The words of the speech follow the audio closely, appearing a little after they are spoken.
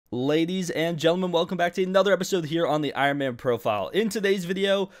Ladies and gentlemen, welcome back to another episode here on the Ironman profile. In today's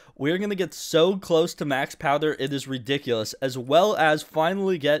video, we're going to get so close to max powder, it is ridiculous, as well as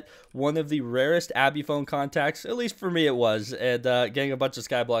finally get one of the rarest Abby phone contacts, at least for me it was, and getting a bunch of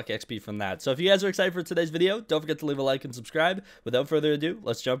Skyblock XP from that. So if you guys are excited for today's video, don't forget to leave a like and subscribe. Without further ado,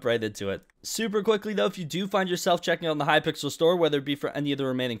 let's jump right into it. Super quickly though, if you do find yourself checking out the Hypixel store, whether it be for any of the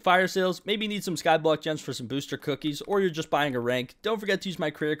remaining fire sales, maybe you need some Skyblock gems for some booster cookies, or you're just buying a rank, don't forget to use my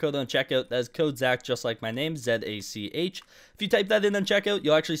career code on checkout. That is code Zach, just like my name, ZACH. If you type that in on checkout,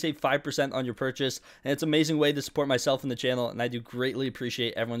 you'll actually save 5% on your purchase, and it's an amazing way to support myself and the channel, and I do greatly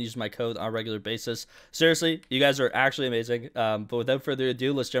appreciate everyone using my code on a regular basis. Seriously, you guys are actually amazing. But without further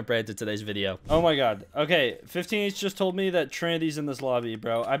ado, let's jump right into today's video. Oh my god. Okay, 15H just told me that Trinity's in this lobby,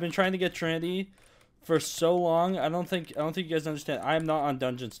 bro. I've been trying to get Trinity for so long. I don't think you guys understand. I am not on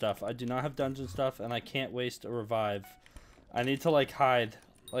dungeon stuff. I do not have dungeon stuff, and I can't waste a revive. I need to like hide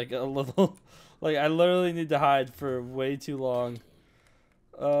like a little. Like I literally need to hide for way too long.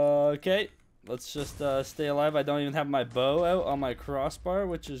 Okay, let's just stay alive. I don't even have my bow out on my crossbar,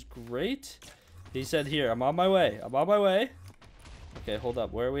 which is great. He said here, I'm on my way. I'm on my way. Okay, hold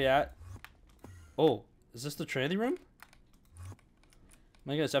up. Where are we at? Oh, is this the Trinity room?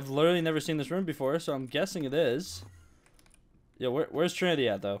 My goodness, I've literally never seen this room before, so I'm guessing it is. Yo, where's Trinity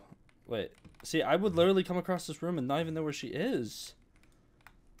at, though? Wait. See, I would literally come across this room and not even know where she is.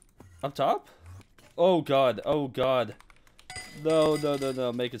 Up top? Oh, God. Oh, God. No, no, no,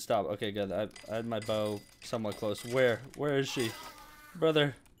 no. Make it stop. Okay, good. I had my bow somewhat close. Where is she?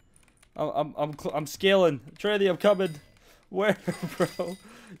 Brother. I'm scaling. Trinity, I'm coming. Where, bro?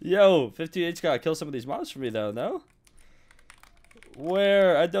 Yo, 58's gotta kill some of these mobs for me, though, no?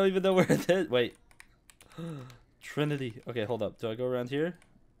 Where? I don't even know where it is. Wait. Trinity. Okay, hold up. Do I go around here?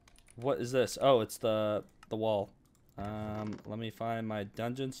 What is this? Oh, it's the wall. Let me find my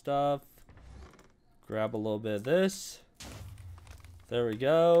dungeon stuff. Grab a little bit of this. There we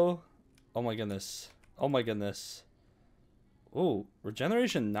go. Oh my goodness. Oh my goodness. Ooh,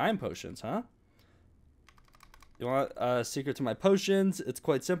 regeneration 9 potions, huh? You want a secret to my potions? It's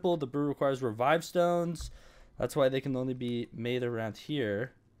quite simple. The brew requires revive stones. That's why they can only be made around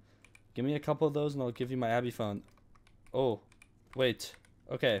here. Give me a couple of those and I'll give you my Abby phone. Oh, wait.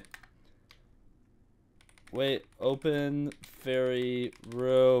 Okay. Wait, open fairy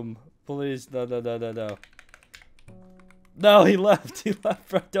room. Please, no, no, no, no, no. No, he left. He left,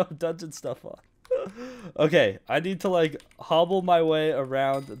 bro. Don't dungeon stuff on. Okay, I need to like hobble my way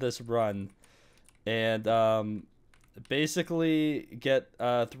around this run. And basically get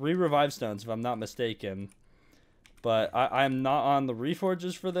 3 revive stones if I'm not mistaken. But I'm not on the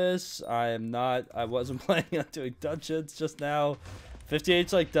reforges for this. I wasn't planning on doing dungeons just now.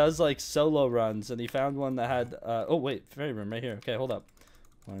 58 like does like solo runs, and he found one that had oh wait, fairy room right here. Okay, hold up.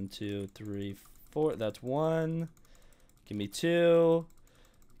 1, 2, 3, 4. That's 1. Give me 2.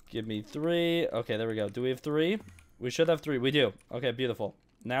 Give me 3. Okay, there we go. Do we have 3? We should have 3. We do. Okay, beautiful.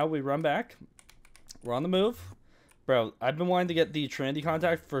 Now we run back. We're on the move. Bro, I've been wanting to get the Trinity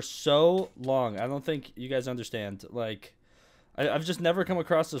contact for so long. I don't think you guys understand. Like, I've just never come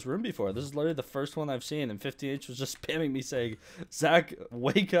across this room before. This is literally the first one I've seen. And 50H was just spamming me saying, Zach,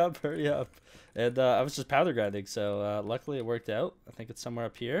 wake up, hurry up. And I was just powder grinding. So luckily it worked out. I think it's somewhere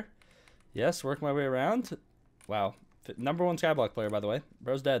up here. Yes, work my way around. Wow. #1 Skyblock player, by the way.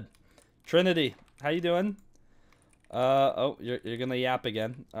 Bro's dead. Trinity, how you doing? Oh, you're gonna yap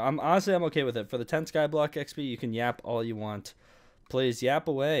again. Honestly, I'm okay with it. For the 10 Skyblock XP, you can yap all you want. Please yap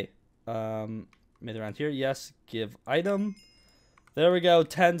away. Made around here. Yes. Give item. There we go.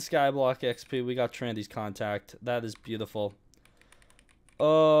 10 Skyblock XP. We got Trinity's contact. That is beautiful.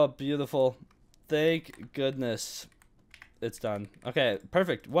 Oh, beautiful. Thank goodness. It's done. Okay,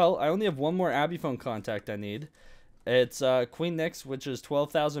 perfect. Well, I only have one more Abby phone contact I need. It's Queen Nyx, which is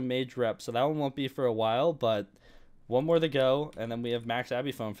 12,000 mage rep. So that one won't be for a while, but one more to go, and then we have max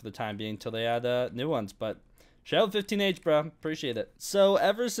Abby phone for the time being until they add new ones. But shout out 15H, bro. Appreciate it. So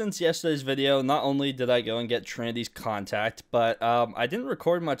ever since yesterday's video, not only did I go and get Trinity's contact, but I didn't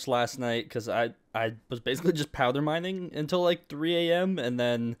record much last night because I was basically just powder mining until like 3 a.m. and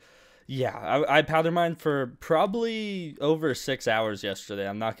then yeah, I powder mined for probably over 6 hours yesterday.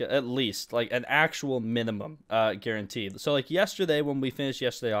 I'm not gonna, at least like an actual minimum guaranteed. So like yesterday, when we finished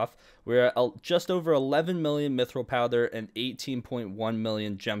yesterday off, we were at just over 11 million mithril powder and 18.1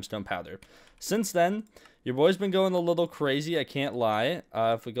 million gemstone powder. Since then, your boy's been going a little crazy, I can't lie.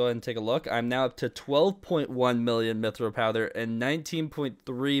 If we go ahead and take a look, I'm now up to 12.1 million mithril powder and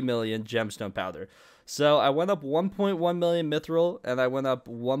 19.3 million gemstone powder. So I went up 1.1 million mithril and I went up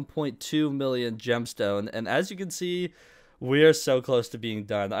 1.2 million gemstone. And as you can see, We are so close to being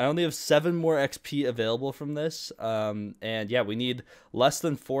done. I only have 7 more XP available from this. And yeah, we need less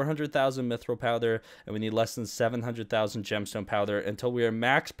than 400,000 mithril powder, and we need less than 700,000 gemstone powder until we are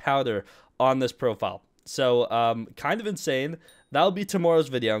max powder on this profile. So kind of insane. That'll be tomorrow's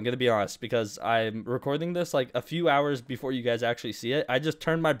video, I'm going to be honest, because I'm recording this like a few hours before you guys actually see it. I just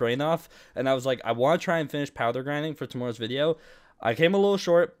turned my brain off, and I was like, I want to try and finish powder grinding for tomorrow's video. I came a little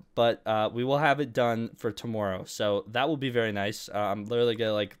short, but we will have it done for tomorrow, so that will be very nice. I'm literally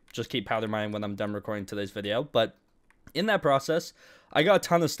gonna like just keep powder mining when I'm done recording today's video, but in that process, I got a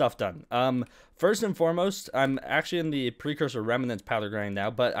ton of stuff done. First and foremost, I'm actually in the precursor remnants powder grind now,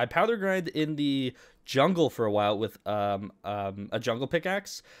 but I powder grind in the jungle for a while with a jungle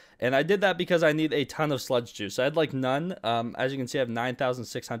pickaxe, and I did that because I need a ton of sludge juice. I had like none. As you can see, I have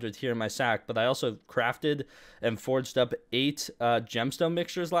 9,600 here in my sack, but I also crafted and forged up 8 gemstone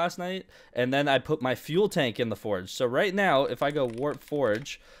mixtures last night, and then I put my fuel tank in the forge. So right now, if I go warp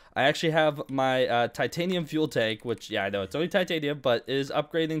forge, I actually have my titanium fuel tank, which, yeah, I know it's only titanium, but is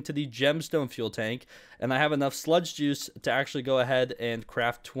upgrading to the gemstone fuel tank. And I have enough sludge juice to actually go ahead and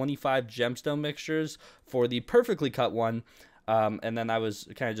craft 25 gemstone mixtures for the perfectly cut one. And then I was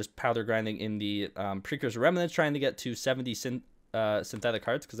kind of just powder grinding in the precursor remnants, trying to get to 70 synthetic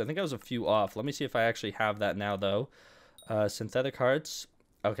hearts, because I think I was a few off. Let me see if I actually have that now, though. Synthetic hearts.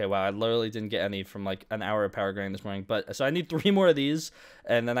 Okay, wow, I literally didn't get any from like an hour of power grinding this morning. But so I need 3 more of these,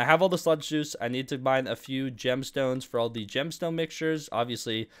 and then I have all the sludge juice. I need to mine a few gemstones for all the gemstone mixtures.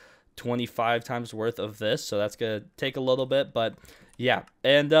 Obviously, 25 times worth of this, so that's gonna take a little bit, but yeah.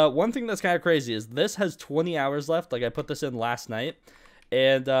 And one thing that's kind of crazy is this has 20 hours left. Like, I put this in last night,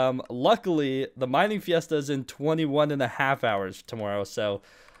 and luckily the mining fiesta is in 21.5 hours tomorrow, so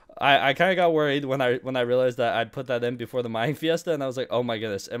I kind of got worried when I realized that I'd put that in before the mining fiesta, and I was like, oh my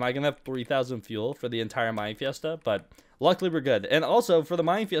goodness, am I gonna have 3,000 fuel for the entire mining fiesta? But luckily we're good. And also for the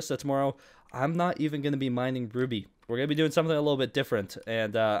mining fiesta tomorrow, I'm not even gonna be mining ruby. We're gonna be doing something a little bit different,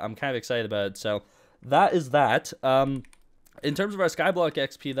 and I'm kind of excited about it. So that is that. In terms of our Skyblock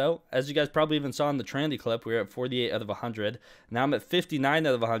XP, though, as you guys probably even saw in the trendy clip, we were at 48 out of 100. Now I'm at 59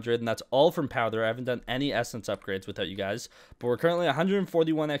 out of 100, and that's all from powder. I haven't done any essence upgrades without you guys. But we're currently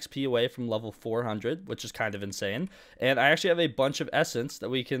 141 XP away from level 400, which is kind of insane. And I actually have a bunch of essence that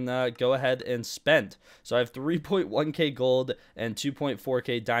we can go ahead and spend. So I have 3.1k gold and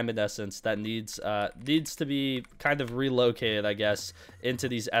 2.4k diamond essence that needs to be kind of relocated, I guess, into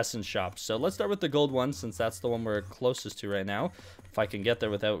these essence shops. So let's start with the gold one, since that's the one we're closest to right now, if I can get there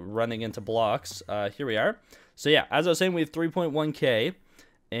without running into blocks. Here we are. So yeah, as I was saying, we have 3.1k,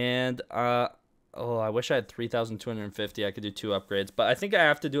 and oh, I wish I had 3,250. I could do 2 upgrades, but I think I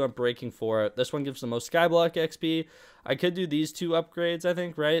have to do Unbreaking 4. This one gives the most Skyblock XP. I could do these 2 upgrades, I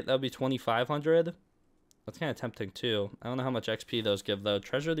think, right? That would be 2,500. That's kind of tempting too. I don't know how much XP those give though.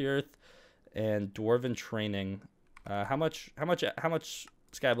 Treasure of the Earth and Dwarven Training. How much Skyblock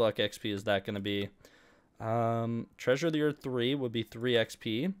XP is that going to be? Treasure of the Earth 3 would be 3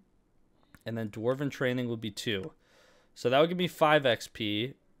 XP, and then Dwarven Training would be 2. So that would give me 5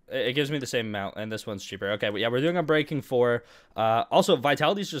 XP. It gives me the same amount, and this one's cheaper. Okay, but yeah, we're doing Unbreaking 4. Also,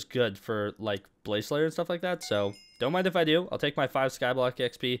 Vitality is just good for, like, Blaze Slayer and stuff like that, so don't mind if I do. I'll take my 5 Skyblock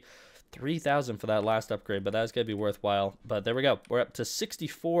XP. 3,000 for that last upgrade, but that's going to be worthwhile. But there we go. We're up to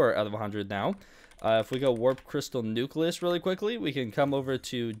 64 out of 100 now. If we go Warp Crystal Nucleus really quickly, we can come over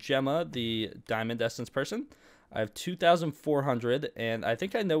to Gemma, the Diamond Essence person. I have 2,400, and I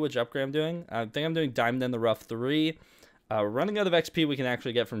think I know which upgrade I'm doing. I think I'm doing Diamond in the Rough 3. Running out of XP we can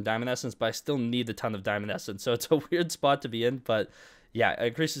actually get from Diamond Essence, but I still need a ton of Diamond Essence, so it's a weird spot to be in, but yeah, it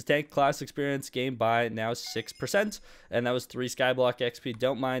increases tank class experience gained by now 6%, and that was 3 Skyblock XP.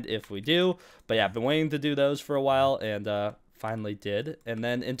 Don't mind if we do, but yeah, I've been waiting to do those for a while, and finally did. And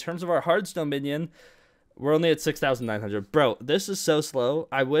then in terms of our Hardstone minion, we're only at 6,900. Bro, this is so slow.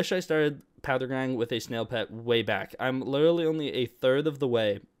 I wish I started powder grinding with a snail pet way back. I'm literally only a third of the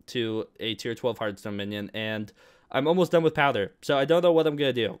way to a tier 12 Hardstone minion, and I'm almost done with powder, so I don't know what I'm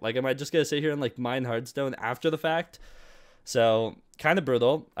gonna do. Like, am I just gonna sit here and like mine Hardstone after the fact? So kind of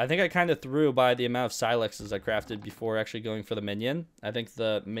brutal. I think I kind of threw by the amount of Silexes I crafted before actually going for the minion. I think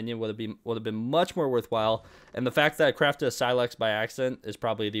the minion would have been much more worthwhile, and the fact that I crafted a Silex by accident is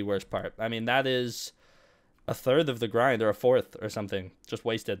probably the worst part. I mean, that is a third of the grind, or a fourth or something, just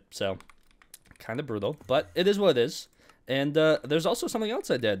wasted. So kind of brutal, but it is what it is. And there's also something else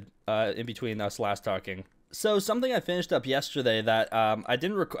I did in between us last talking. So something I finished up yesterday that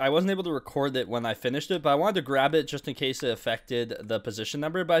I wasn't able to record it when I finished it, but I wanted to grab it just in case it affected the position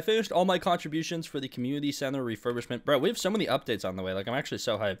number. But I finished all my contributions for the community center refurbishment. Bro, we have so many updates on the way. Like, I'm actually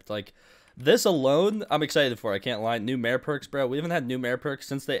so hyped. Like, this alone, I'm excited for. I can't lie. New mare perks, bro. We haven't had new mare perks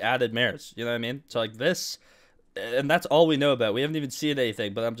since they added mares. You know what I mean? So, like, this, and that's all we know about. We haven't even seen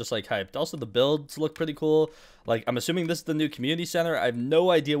anything, but I'm just, like, hyped. Also, the builds look pretty cool. Like, I'm assuming this is the new community center. I have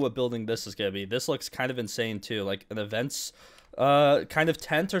no idea what building this is going to be. This looks kind of insane, too. Like, an events kind of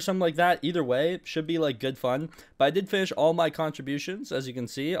tent or something like that. Either way, should be like good fun. But I did finish all my contributions, as you can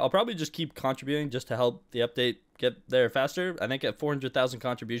see. I'll probably just keep contributing just to help the update get there faster. I think at 400,000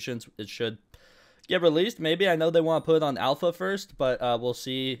 contributions it should get released. Maybe, I know they want to put it on alpha first, but we'll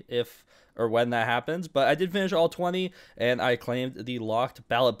see if or when that happens. But I did finish all 20 and I claimed the locked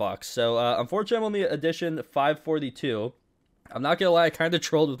ballot box. So unfortunately I'm only edition 542. I'm not gonna lie, I kind of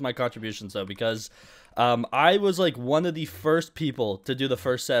trolled with my contributions though, because I was like one of the first people to do the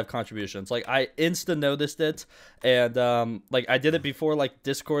first set of contributions. Like, I insta noticed it, and like I did it before like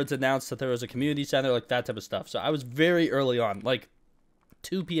Discord's announced that there was a community center, like that type of stuff. So I was very early on, like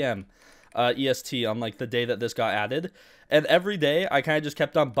 2 p.m. EST on like the day that this got added, and every day I kind of just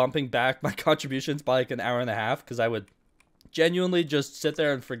kept on bumping back my contributions by like an hour and a half, because I would genuinely just sit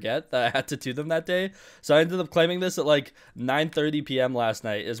there and forget that I had to do them that day. So I ended up claiming this at like 9:30 p.m. last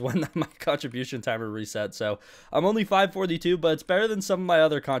night is when my contribution timer reset. So I'm only 542, but it's better than some of my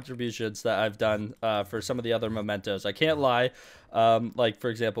other contributions that I've done for some of the other mementos. I can't lie. Like, for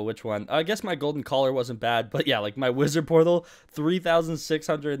example, which one? I guess my golden collar wasn't bad, but yeah, like my wizard portal,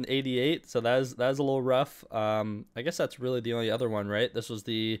 3,688. So that is a little rough. I guess that's really the only other one, right? This was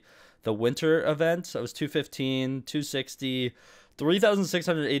the winter event. So it was 215, 260,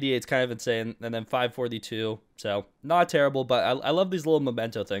 3,688 is kind of insane, and then 542. So not terrible, but I love these little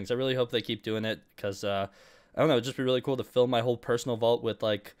memento things. I really hope they keep doing it, because I don't know, it'd just be really cool to fill my whole personal vault with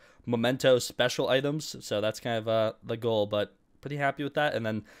like memento special items. So that's kind of the goal, but pretty happy with that. And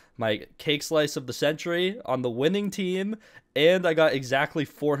then my cake slice of the century on the winning team, and I got exactly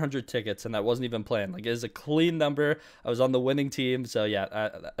 400 tickets, and that wasn't even planned. Like, it is a clean number. I was on the winning team, so yeah,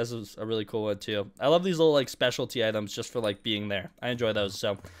 this was a really cool one too. I love these little like specialty items just for like being there. I enjoy those.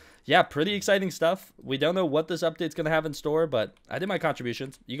 So yeah, pretty exciting stuff. We don't know what this update's going to have in store, but I did my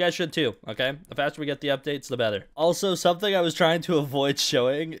contributions. You guys should too, okay? The faster we get the updates, the better. Also, something I was trying to avoid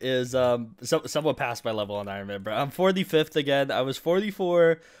showing is someone passed my level on Ironman, bro. I'm 45th again. I was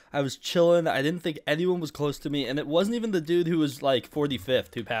 44. I was chilling. I didn't think anyone was close to me, and it wasn't even the dude who was like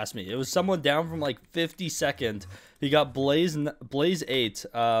 45th who passed me. It was someone down from like 52nd. He got Blaze 8.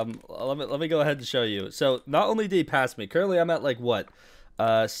 Let me go ahead and show you. So not only did he pass me, currently I'm at like what?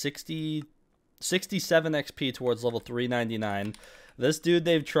 67 XP towards level 399. This dude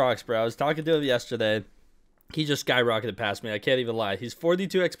named Trox, bro, I was talking to him yesterday. He just skyrocketed past me. I can't even lie. He's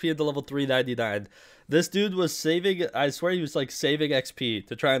 42 XP into level 399. This dude was saving, I swear he was like saving XP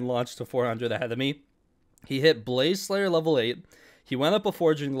to try and launch to 400 ahead of me. He hit Blaze Slayer level 8. He went up a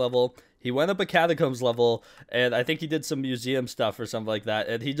forging level. He went up a catacombs level, and I think he did some museum stuff or something like that,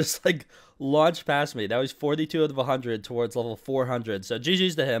 and he just like launched past me. Now he's 42 out of 100 towards level 400, so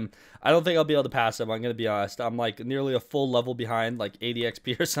GG's to him. I don't think I'll be able to pass him, I'm going to be honest. I'm like nearly a full level behind, like 80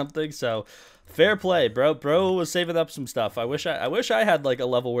 XP or something, so fair play, bro. Bro was saving up some stuff. I wish I had like a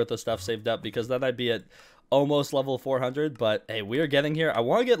level worth of stuff saved up, because then I'd be at almost level 400, but hey, we are getting here. I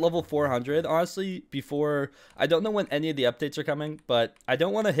want to get level 400, honestly, before, I don't know when any of the updates are coming, but I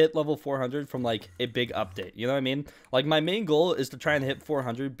don't want to hit level 400 from like a big update, you know what I mean? Like, my main goal is to try and hit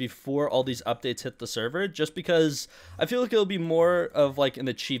 400 before all these updates hit the server, just because I feel like it'll be more of like an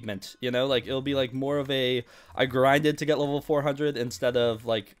achievement, you know? Like, it'll be like more of a, I grinded to get level 400 instead of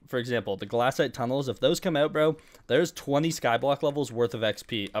like, for example, the glassite tunnels. If those come out, bro, there's 20 skyblock levels worth of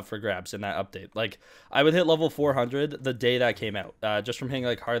XP up for grabs in that update. Like, I would hit level 400 the day that came out, just from hitting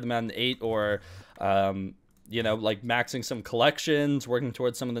like Hard Mountain 8 or you know, like maxing some collections, working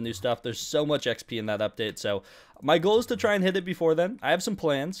towards some of the new stuff. There's so much XP in that update, so my goal is to try and hit it before then. I have some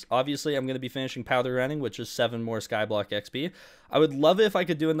plans. Obviously, I'm going to be finishing powder running, which is 7 more skyblock XP. I would love it if I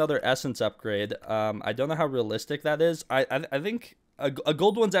could do another essence upgrade. I don't know how realistic that is. I think a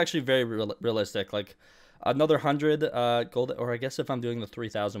gold one's actually very realistic, like another 100 gold, or I guess if I'm doing the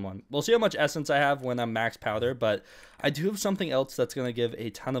 3,000 one. We'll see how much essence I have when I'm max powder, but I do have something else that's going to give a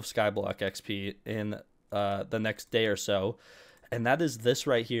ton of skyblock XP in the next day or so, and that is this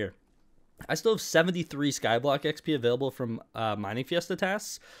right here. I still have 73 skyblock XP available from mining fiesta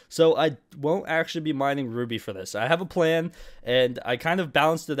tasks, so I won't actually be mining ruby for this. I have a plan, and I kind of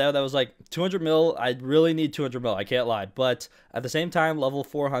balanced it out. I was like, 200 mil, I really need 200 mil, I can't lie, but at the same time, level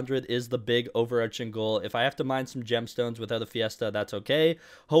 400 is the big overarching goal. If I have to mine some gemstones without a fiesta, that's okay.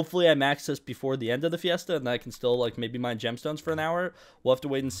 Hopefully I max this before the end of the fiesta, and I can still like maybe mine gemstones for an hour. We'll have to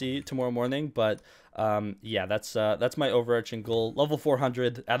wait and see tomorrow morning, but Yeah, that's my overarching goal. Level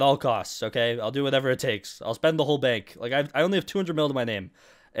 400 at all costs. Okay, I'll do whatever it takes. I'll spend the whole bank. Like I only have 200 mil to my name,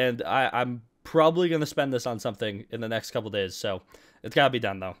 and I'm probably gonna spend this on something in the next couple days. So it's gotta be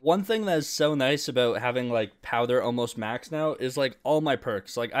done though. One thing that is so nice about having like powder almost max now is like all my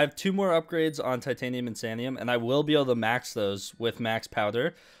perks. Like I have 2 more upgrades on titanium and sanium, and I will be able to max those with max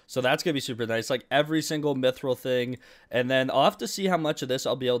powder. So that's gonna be super nice. Like every single mithril thing, and then I'll have to see how much of this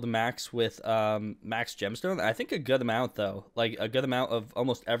I'll be able to max with max gemstone. I think a good amount though. Like a good amount of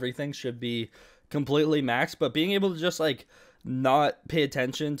almost everything should be completely maxed. But being able to just like not pay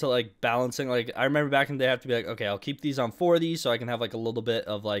attention to like balancing, like I remember back in the day I have to be like, okay, I'll keep these on 40 so I can have like a little bit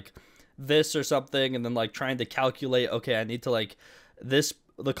of like this or something, and then like trying to calculate, okay, I need to like this,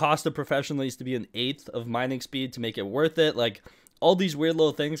 the cost of professional needs to be 1/8 of mining speed to make it worth it. Like all these weird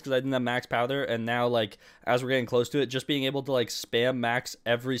little things because I didn't have max powder, and now like as we're getting close to it, just being able to like spam max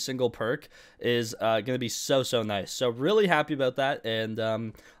every single perk is gonna be so nice. So really happy about that,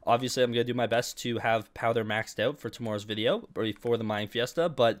 and obviously I'm gonna do my best to have powder maxed out for tomorrow's video before the mining fiesta.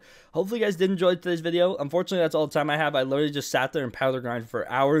 But hopefully you guys did enjoy today's video. Unfortunately, that's all the time I have. I literally just sat there and powder grind for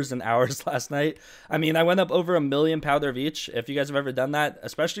hours and hours last night. I mean, I went up over 1 million powder of each. If you guys have ever done that,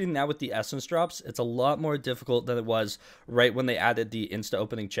 especially now with the essence drops, it's a lot more difficult than it was right when they added the insta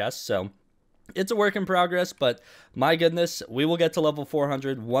opening chest. So it's a work in progress, but my goodness, we will get to level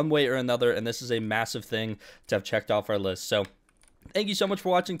 400 one way or another, and this is a massive thing to have checked off our list. So thank you so much for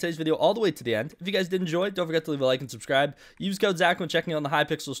watching today's video all the way to the end. If you guys did enjoy, don't forget to leave a like and subscribe. Use code Zach when checking out on the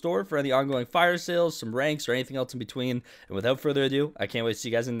Hypixel store for any ongoing fire sales, some ranks, or anything else in between. And without further ado, I can't wait to see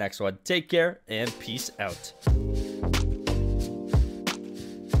you guys in the next one. Take care, and peace out.